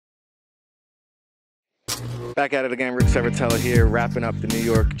Back at it again, Rick Serritella here, wrapping up the New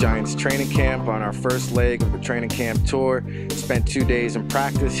York Giants training camp on our first leg of the training camp tour. Spent 2 days in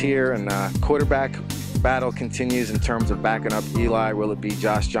practice here, and quarterback battle continues in terms of backing up Eli. Will it be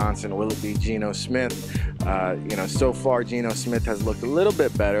Josh Johnson? Will it be Geno Smith? So far Geno Smith has looked a little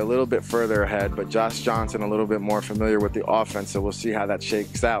bit better, a little bit further ahead, but Josh Johnson a little bit more familiar with the offense, so we'll see how that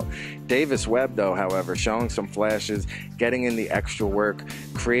shakes out. Davis Webb, though, however, showing some flashes, getting in the extra work,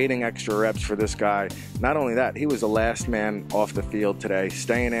 creating extra reps for this guy. Not only that, he was the last man off the field today,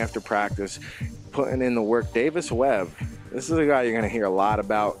 staying after practice, putting in the work. Davis Webb, this is a guy you're going to hear a lot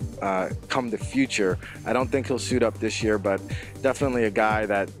about come the future. I don't think he'll suit up this year, but definitely a guy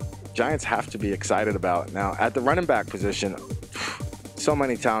that Giants have to be excited about. Now, at the running back position, so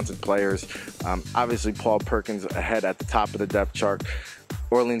many talented players. Obviously, Paul Perkins ahead at the top of the depth chart.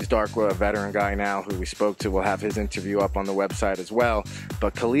 Orleans Darkwa, a veteran guy now who we spoke to, will have his interview up on the website as well.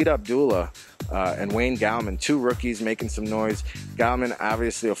 But Khalid Abdullah and Wayne Gallman, 2 rookies making some noise. Gallman,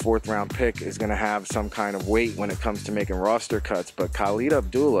 obviously a 4th-round pick, is going to have some kind of weight when it comes to making roster cuts. But Khalid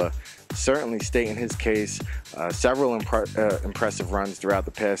Abdullah certainly stating his case, several impressive runs throughout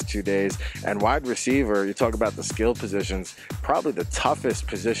the past 2 days. And wide receiver, you talk about the skill positions, probably the toughest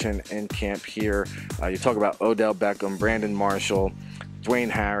position in camp here. You talk about Odell Beckham, Brandon Marshall, Dwayne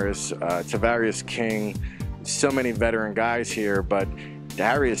Harris, Tavarius King, so many veteran guys here, but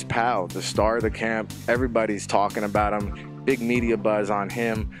Darius Powell, the star of the camp, everybody's talking about him, big media buzz on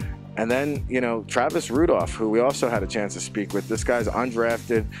him. And then, Travis Rudolph, who we also had a chance to speak with. This guy's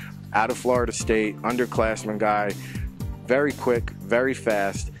undrafted, out of Florida State, underclassman guy, very quick, very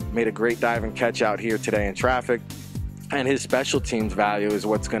fast, made a great dive and catch out here today in traffic. And his special teams value is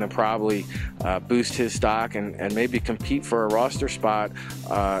what's going to probably boost his stock and maybe compete for a roster spot.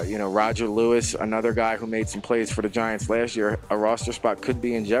 Roger Lewis, another guy who made some plays for the Giants last year, a roster spot could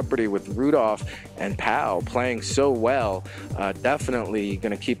be in jeopardy with Rudolph and Powell playing so well. Definitely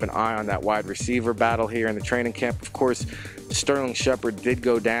going to keep an eye on that wide receiver battle here in the training camp. Of course, Sterling Shepard did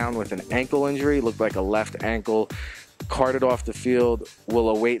go down with an ankle injury, looked like a left ankle. Carted off the field, will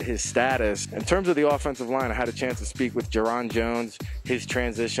await his status. In terms of the offensive line, I had a chance to speak with Jerron Jones, his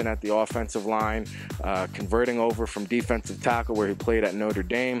transition at the offensive line, converting over from defensive tackle where he played at Notre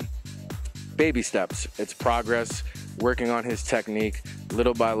Dame. Baby steps, it's progress, working on his technique,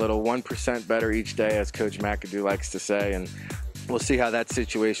 little by little, 1% better each day, as Coach McAdoo likes to say, and we'll see how that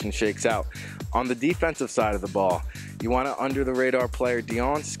situation shakes out. On the defensive side of the ball, you want an under-the-radar player,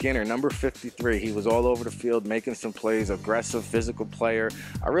 Deion Skinner, number 53. He was all over the field making some plays, aggressive, physical player.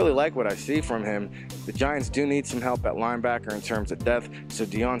 I really like what I see from him. The Giants do need some help at linebacker in terms of depth, so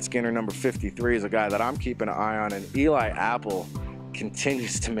Deion Skinner, number 53, is a guy that I'm keeping an eye on. And Eli Apple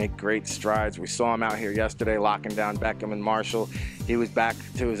continues to make great strides. We saw him out here yesterday locking down Beckham and Marshall. He was back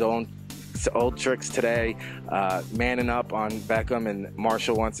to his old tricks today, manning up on Beckham and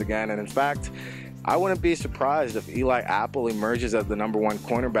Marshall once again. And in fact, I wouldn't be surprised if Eli Apple emerges as the number 1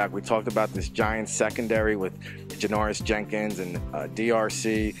 cornerback. We talked about this Giants secondary with Janoris Jenkins and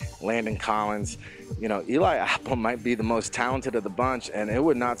DRC, Landon Collins. Eli Apple might be the most talented of the bunch, and it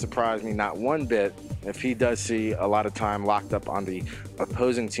would not surprise me not one bit if he does see a lot of time locked up on the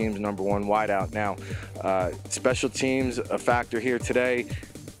opposing team's number 1 wideout. Now, special teams, a factor here today.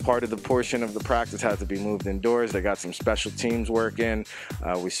 Part of the portion of the practice had to be moved indoors. They got some special teams work in.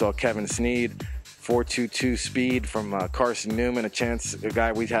 We saw Kevin Snead, 4.22 speed from Carson Newman, a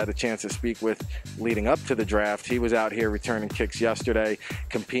guy we had a chance to speak with leading up to the draft. He was out here returning kicks yesterday,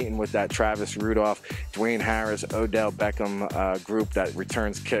 competing with that Travis Rudolph, Dwayne Harris, Odell Beckham group that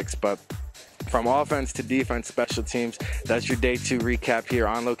returns kicks. But from offense to defense, special teams, that's your day 2 recap here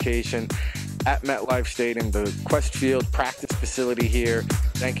on location at MetLife Stadium, the Quest Field practice facility here.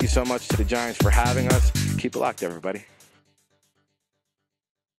 Thank you so much to the Giants for having us. Keep it locked, everybody.